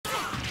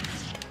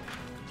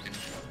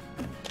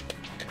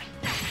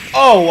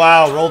Oh,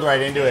 wow. Rolled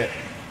right into it.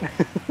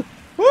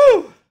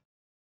 Woo!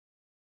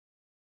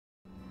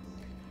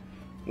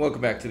 Welcome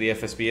back to the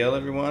FSBL,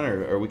 everyone,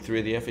 or week 3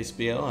 of the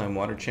FSBL. I'm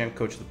Water Champ,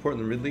 coach of the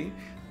Portland Ridley.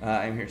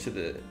 I'm here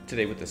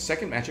today with the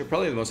second matchup,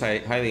 probably the most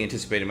highly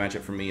anticipated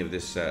matchup for me of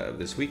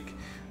this week.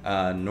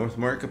 North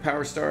America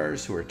Power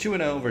Stars, who are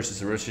 2-0, versus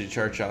the Roasted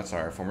Charge Shots,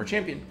 our former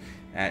champion,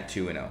 at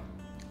 2-0.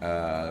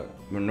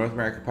 North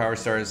America Power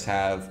Stars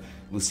have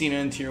Lucina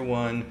in Tier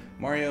 1,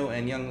 Mario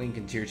and Young Link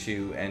in Tier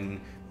 2,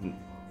 and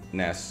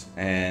Ness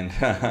and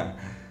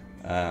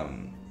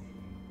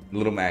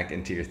Little Mac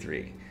in Tier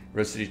 3.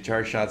 Roasted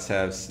Charge Shots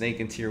have Snake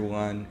in Tier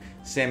 1,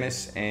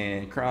 Samus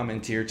and Crom in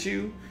Tier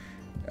 2,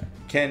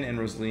 Ken and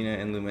Rosalina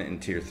and Luma in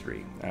Tier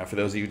 3. For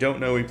those of you who don't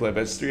know, we play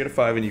best 3 out of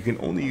 5, and you can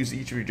only use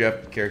each of your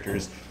drafted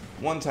characters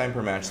one time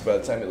per match. So by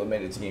the time it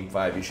made it to Game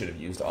 5, you should have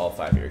used all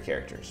 5 of your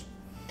characters.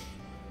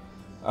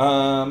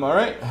 All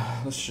right,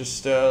 let's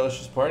just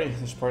party.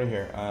 Let's party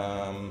here.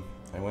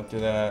 I went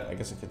through that. I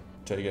guess I could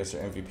tell you guys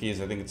their MVPs.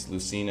 I think it's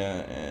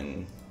Lucina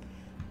and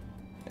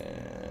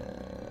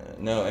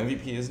no,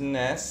 MVP is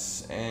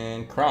Ness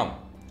and Crom.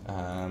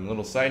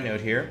 Little side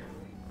note here.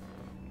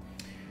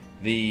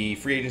 The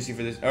free agency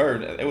for this,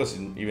 or it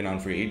wasn't even on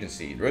free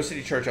agency. Rose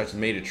City Charge Shots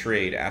made a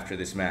trade after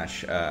this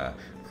match.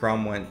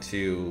 Crom went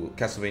to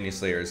Castlevania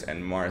Slayers,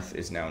 and Marth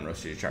is now in Rose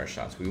City Charge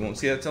Shots. We won't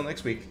see that till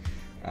next week,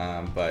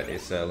 but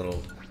it's a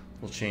little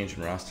change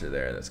in roster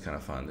there. That's kind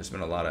of fun. There's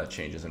been a lot of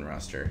changes in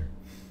roster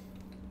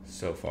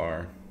so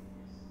far.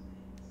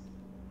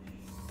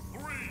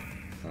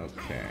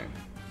 Okay.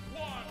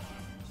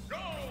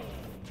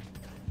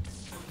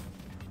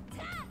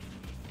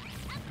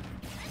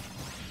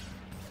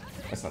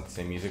 That's not the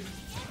same music.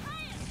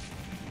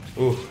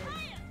 Ooh.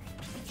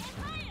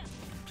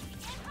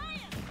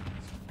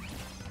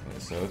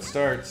 So it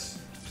starts.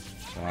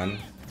 Fun.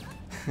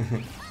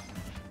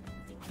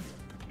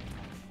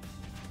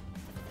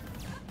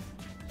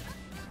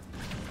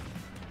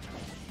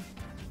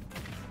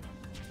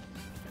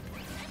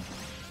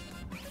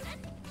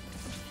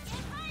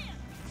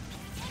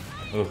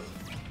 Ooh.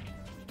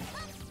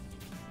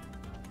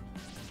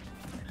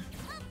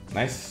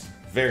 Nice.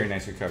 Very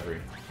nice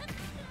recovery.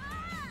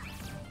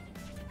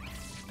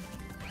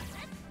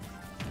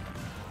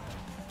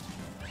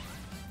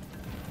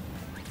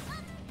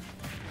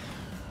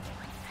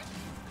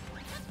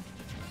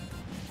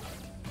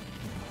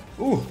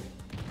 Ooh,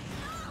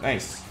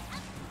 nice.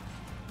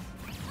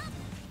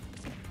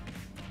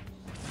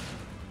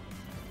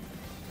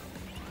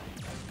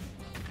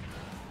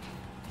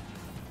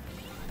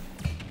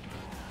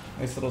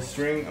 Nice little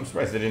string. I'm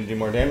surprised they didn't do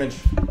more damage.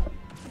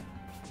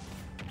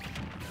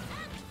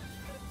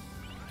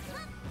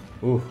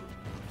 Ooh.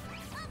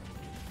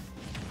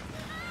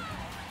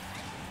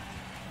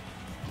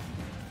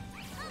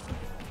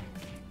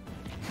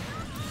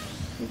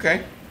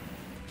 Okay.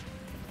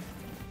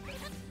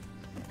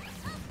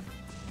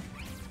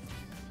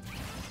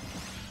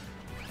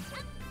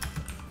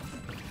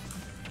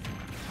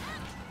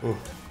 Ooh.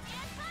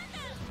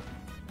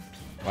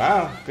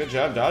 Wow, good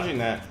job dodging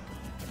that.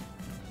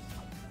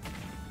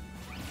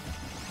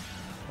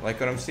 I like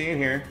what I'm seeing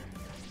here.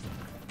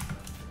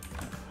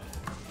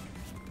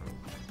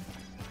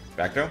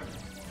 Back throw.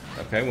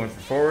 Okay, went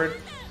for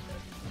forward.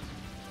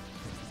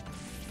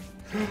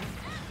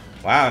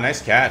 Wow,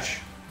 nice catch.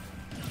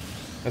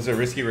 That's a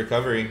risky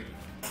recovery.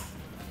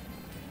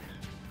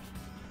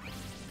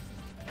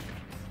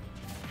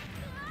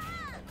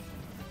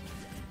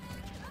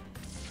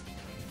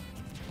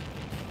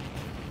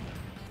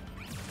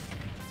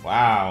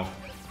 Wow.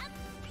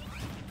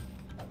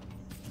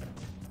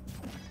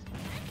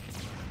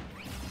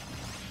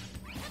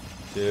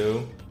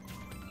 Two.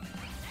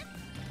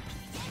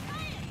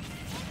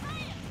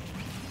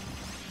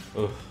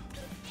 Oof.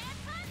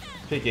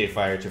 PK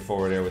fire to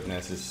forward air with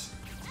Ness is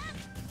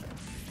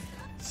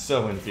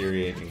so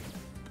infuriating.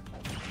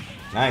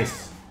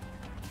 Nice.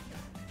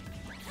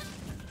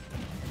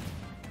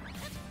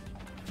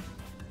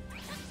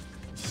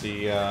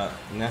 See,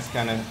 Ness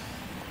kind of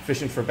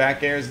fishing for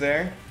back airs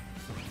there.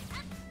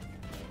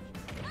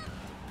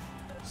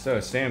 So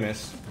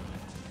Samus.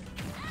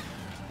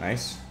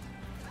 Nice.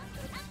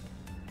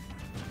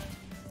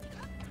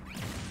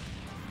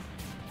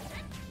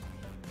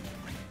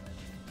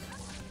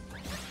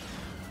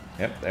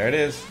 Yep, there it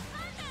is.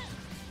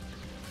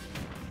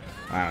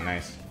 Wow,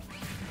 nice.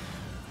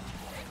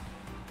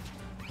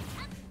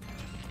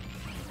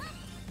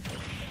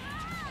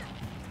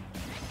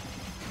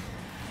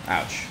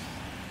 Ouch.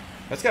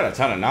 That's got a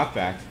ton of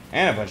knockback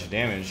and a bunch of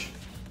damage.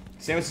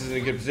 Samus is in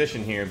a good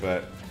position here,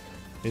 but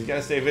he's got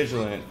to stay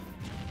vigilant.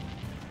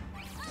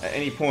 At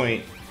any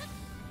point,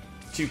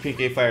 2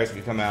 PK fires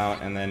can come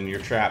out, and then you're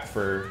trapped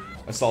for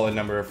a solid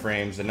number of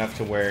frames, enough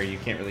to where you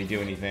can't really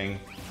do anything.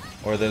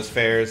 Or those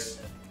fares.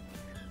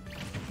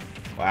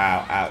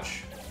 Wow,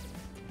 ouch.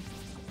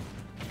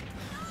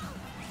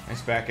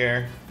 Nice back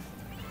air.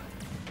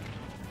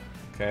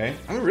 Okay.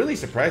 I'm really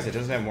surprised it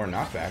doesn't have more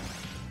knockback.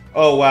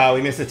 Oh, wow,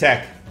 we missed the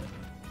tech.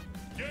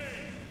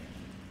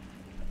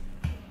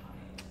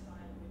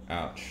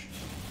 Ouch.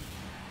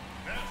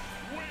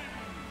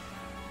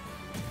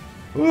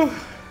 Whew,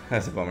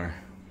 that's a bummer.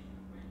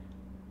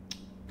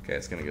 Okay,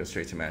 it's gonna go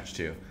straight to match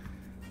 2.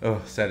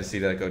 Oh, sad to see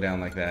that go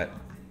down like that.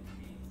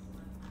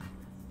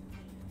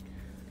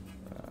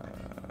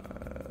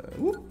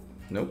 Whoop.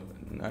 Nope,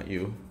 not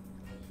you.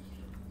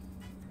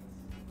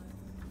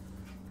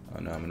 Oh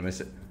no, I'm gonna miss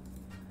it.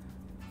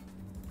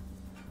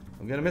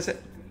 I'm gonna miss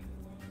it.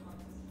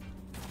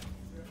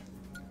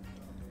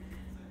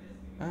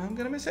 I'm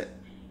gonna miss it.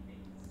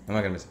 I'm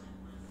not gonna miss it.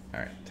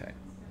 Alright, tight.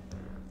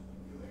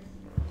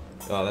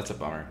 Oh, that's a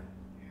bummer.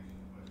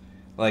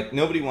 Like,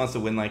 nobody wants to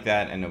win like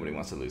that, and nobody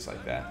wants to lose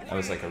like that. That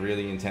was like a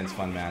really intense,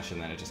 fun match,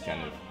 and then it just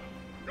kind of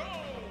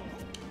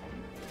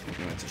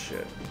went to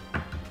shit.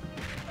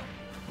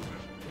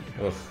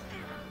 Ugh.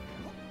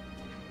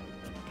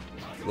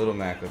 Little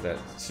Mac with that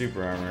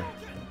super armor.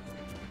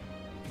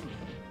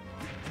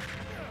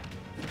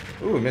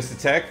 Ooh, missed the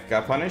tech,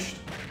 got punished.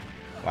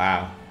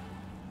 Wow.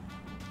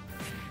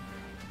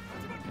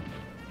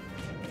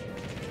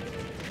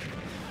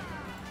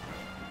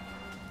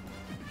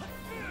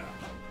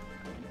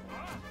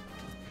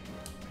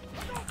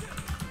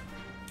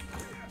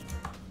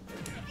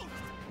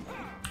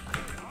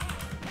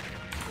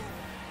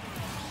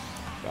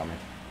 Bummer.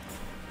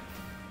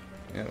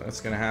 Yeah,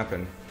 that's gonna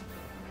happen.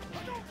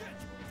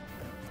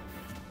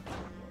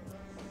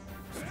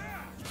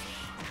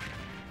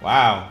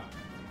 Wow.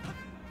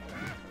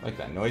 I like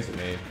that noise it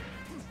made.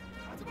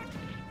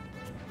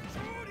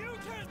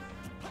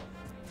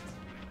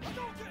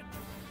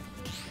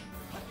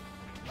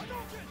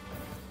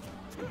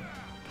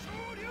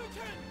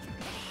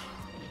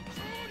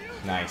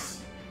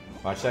 Nice.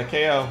 Watch that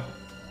KO.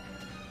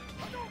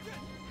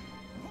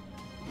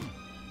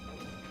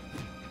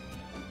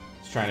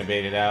 Just trying to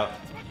bait it out.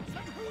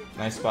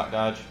 Nice spot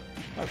dodge.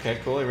 Okay,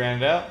 cool. He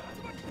ran it out.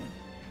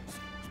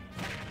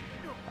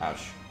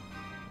 Ouch.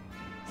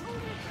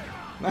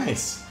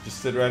 Nice. Just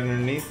stood right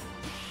underneath.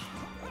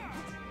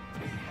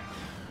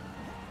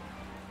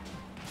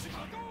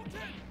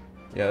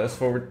 Yeah, those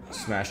forward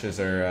smashes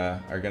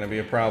are gonna be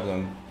a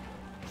problem.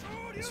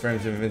 His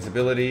frames of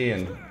invincibility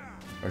and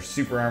or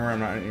super armor, I'm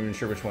not even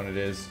sure which one it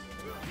is.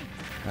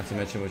 Not to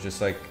mention with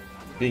just like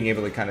being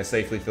able to kind of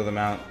safely throw them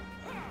out.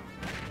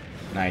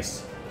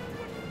 Nice.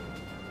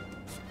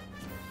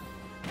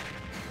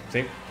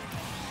 See?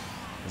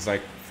 It's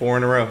like 4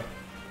 in a row.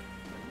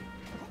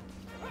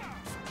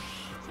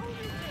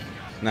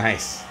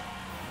 Nice.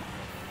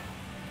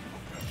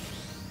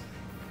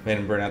 Made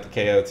him burn out the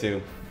KO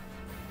too.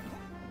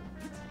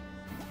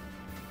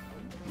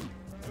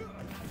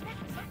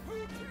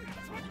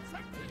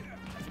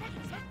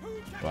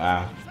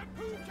 Wow.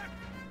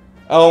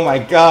 Oh my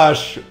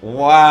gosh.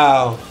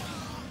 Wow.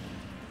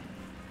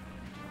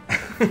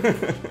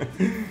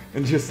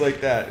 And just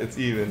like that, it's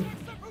even.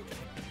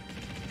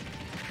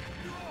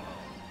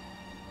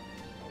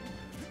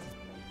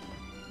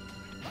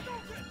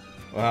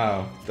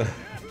 Wow.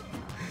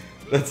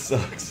 That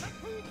sucks.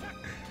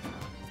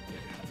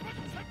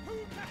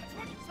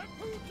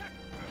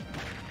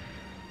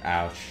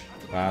 Ouch.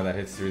 Wow, that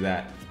hits through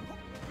that.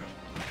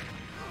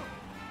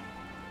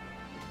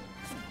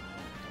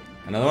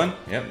 Another one?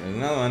 Yep, there's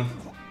another one.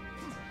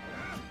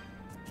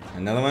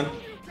 Another one?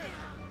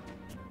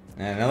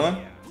 And another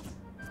one?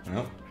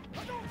 Nope.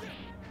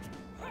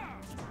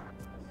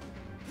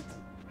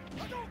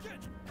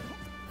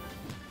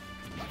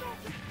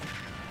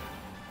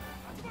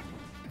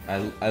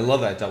 I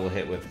love that double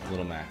hit with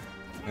Little Mac.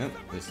 Yep,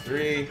 there's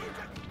 3. He's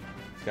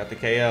got the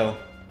KO.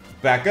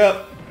 Back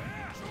up!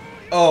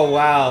 Oh,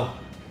 wow.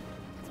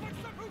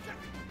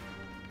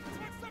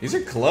 These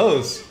are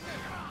close.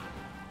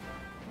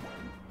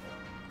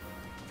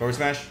 Forward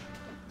smash.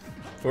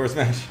 Forward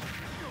smash.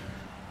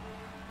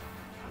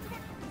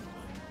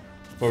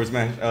 Forward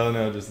smash. Oh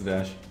no, just the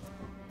dash.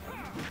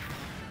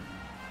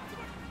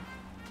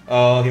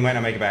 Oh, he might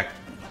not make it back.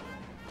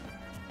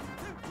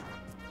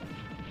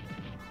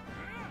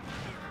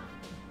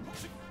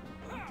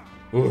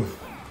 Ooh,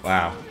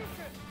 wow.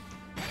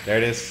 There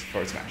it is.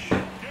 Forward smash.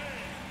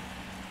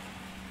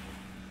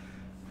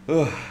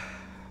 Ooh,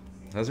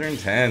 those are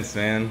intense,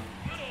 man.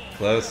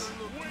 Close.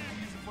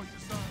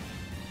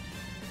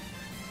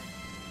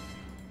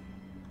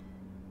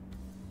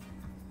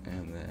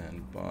 And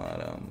then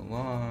bottom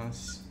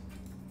loss.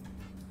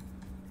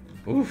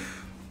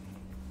 Oof.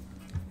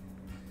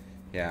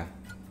 Yeah.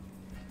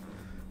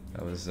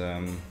 That was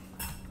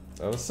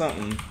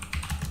something.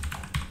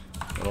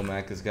 Little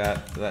Mac has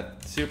got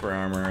that super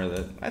armor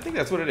that I think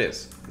that's what it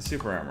is. The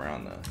super armor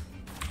on the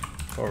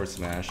forward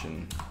smash,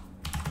 and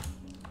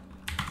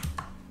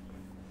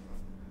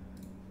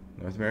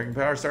North American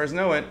Power Stars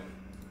know it.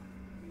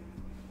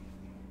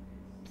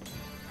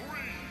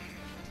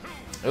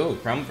 Oh,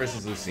 Crumb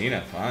versus Lucina,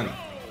 fun.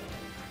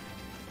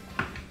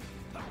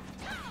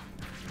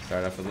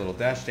 Start off with a little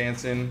dash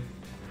dancing.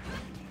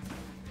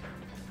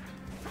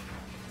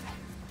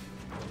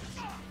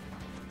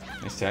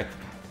 Nice tech.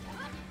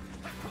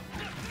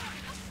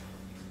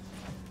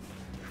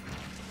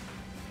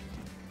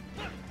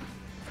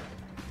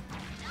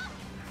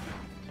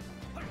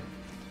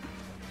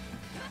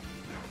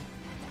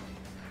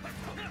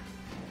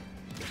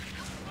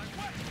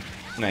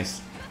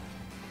 Nice.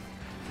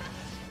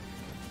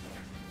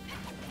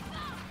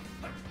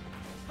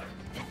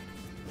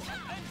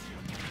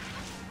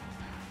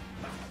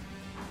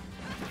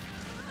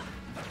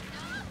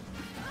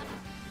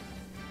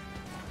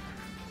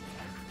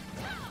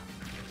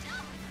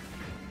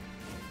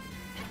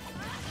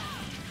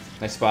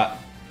 Nice spot.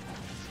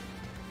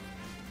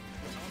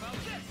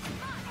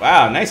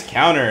 Wow, nice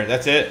counter.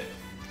 That's it.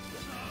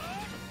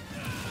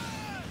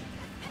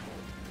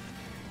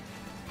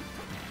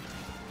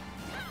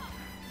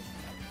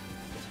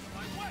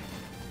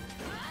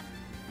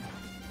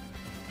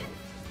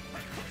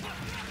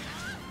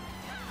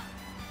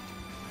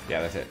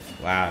 Yeah, that's it.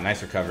 Wow,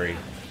 nice recovery.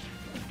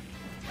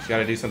 Just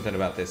gotta do something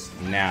about this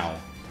now.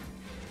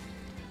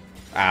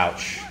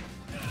 Ouch.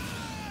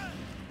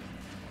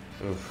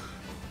 Oof.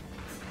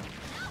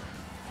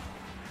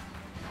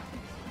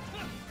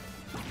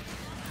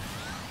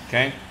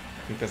 Okay,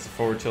 I think that's a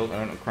forward tilt. I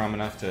don't know Crom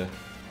enough to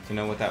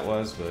know what that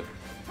was, but...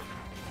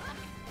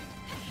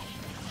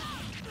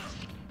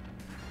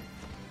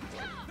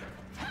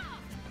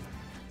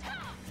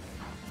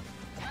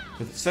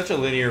 With such a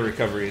linear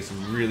recovery, it's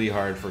really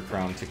hard for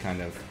Crom to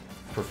kind of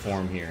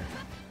perform here.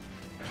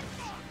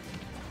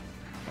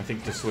 I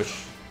think to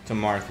switch to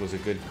Marth was a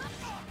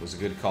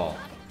good call.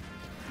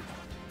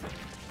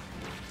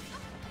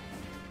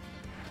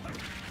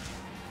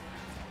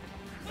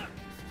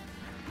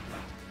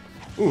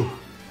 Ooh.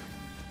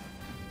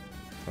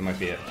 That might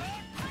be it.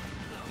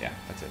 Yeah,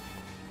 that's it.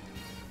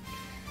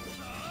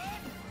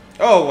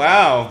 Oh,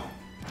 wow.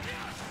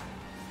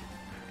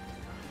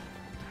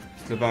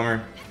 It's a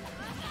bummer.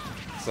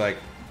 It's like,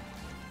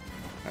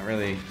 not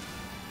really.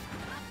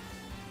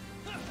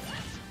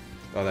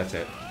 Oh, that's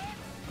it.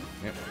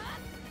 Yep.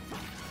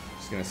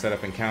 Just gonna set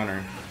up and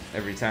counter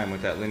every time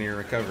with that linear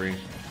recovery.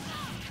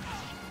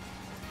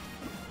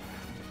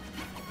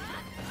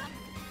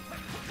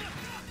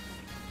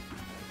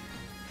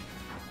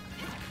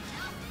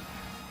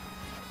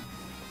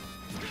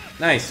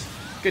 Nice.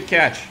 Good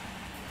catch.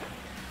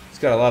 He's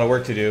got a lot of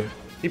work to do.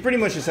 He pretty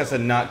much just has to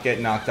not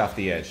get knocked off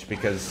the edge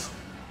because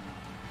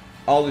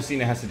all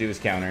Lucina has to do is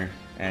counter,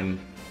 and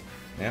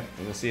yep,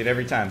 we'll see it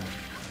every time.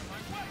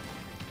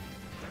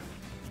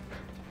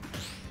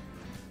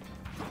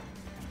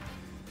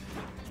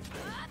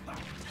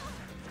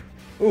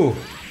 Ooh,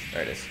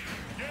 there it is.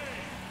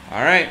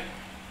 All right.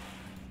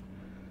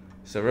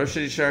 So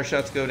Rosity Char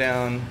shots go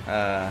down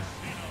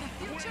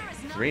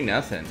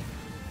 3-0.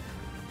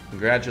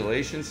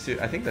 Congratulations to,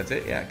 I think that's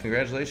it, yeah.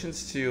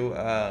 Congratulations to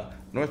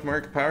North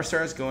America Power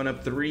Stars going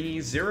up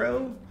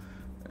 3-0.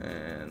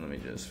 And let me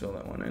just fill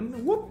that one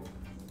in. Whoop.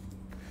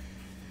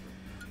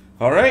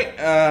 All right,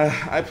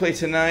 I play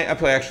tonight. I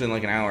play actually in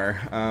like an hour.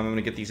 I'm going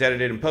to get these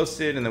edited and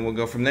posted, and then we'll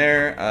go from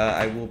there.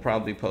 I will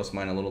probably post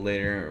mine a little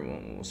later,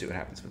 or we'll see what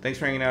happens. But thanks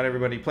for hanging out,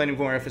 everybody. Playing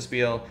more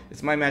FSBL.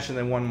 It's my match and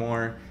then one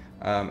more.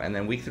 And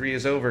then week 3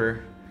 is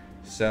over.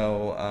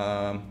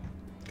 So,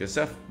 good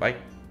stuff. Bye.